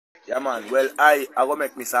Yeah, man. Well, I go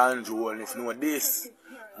make Mr. Andrew Holness know this.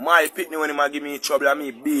 My Pickney, when he give me trouble and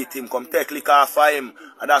me beat him, come take liquor off of him.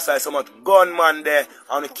 And that's why so much gunman there,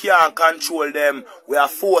 and we can't control them. We are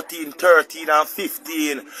 14, 13 and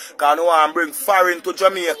 15. Because we want to bring foreign to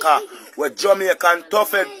Jamaica. Where Jamaican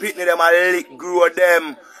toughened Pickney, them a lick grow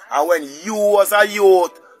them. And when you was a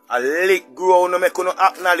youth, a lick grow, no make you no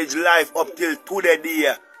acknowledge life up till today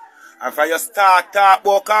day. And from your start talk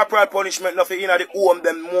about corporal punishment, nothing in the home,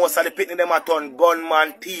 them most of the Pickney them a turn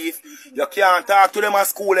gunman, thief. You can't talk to them at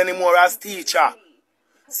school anymore as teacher.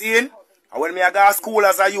 See? And when me I go to school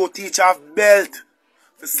as a youth, teacher have belt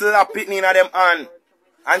to slap Pickney in them hand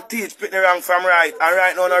and teach Pickney wrong from right. And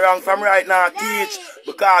right now, no wrong from right now teach.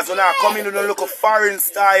 Because when I come in, you don't look a foreign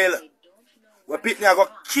style. Where Pickney I go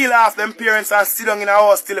kill off them parents and sit down in a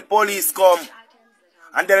house till the police come.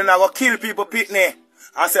 And then I go kill people Pickney.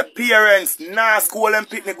 And say parents, nah school them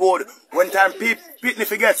Pickney good. When time Pickney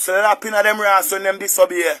forget slapping at them rats when them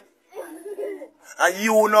disobey. And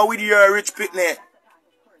you know with your rich Pickney.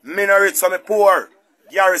 Me no rich so me poor.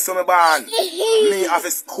 Gary so me born. Me have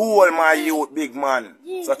a school my youth big man.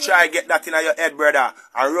 So try get that in your head brother.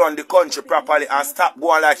 And run the country properly. And stop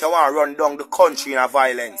going like you want to run down the country in a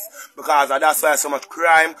violence. Because that's why so much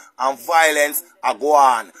crime and violence are go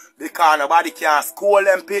on. Because nobody can school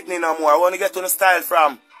them Pickney no more. Where you get to the style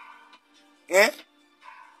from? Eh?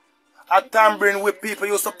 At Tambrin with people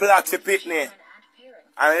used to plot for Pickney.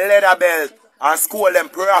 And leather belt. And school them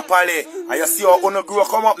properly. And you see how you grow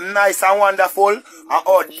come up nice and wonderful. And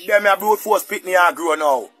how them a brute force Pickney are grow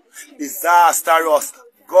now. Disaster rust,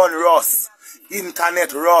 gun rust,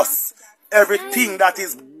 internet rust. Everything that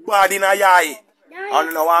is bad in a eye. And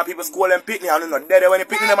you know why people school them Pickney. And you know dead when the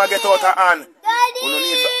Pickney them a get out of hand. You know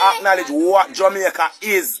need to acknowledge what Jamaica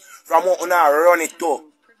is from what you run it to.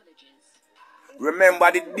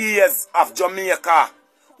 Remember the days of Jamaica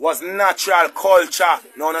was natural culture.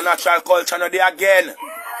 No natural culture no there again.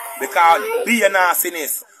 Because be a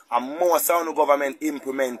nastiness and more sound the government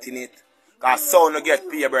implementing it. Because sound no get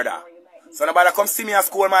pay, brother. So nobody come see me at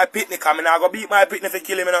school my Pickney, because I go beat my Pickney for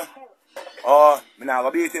kill him, you know. Oh, I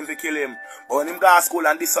go beat him for kill him. But when him go to school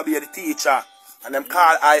and disobey the teacher, and them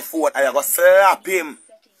call I-4, I go slap him.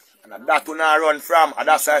 And that will not run from. And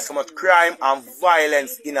that's why so much crime and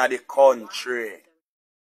violence in the country.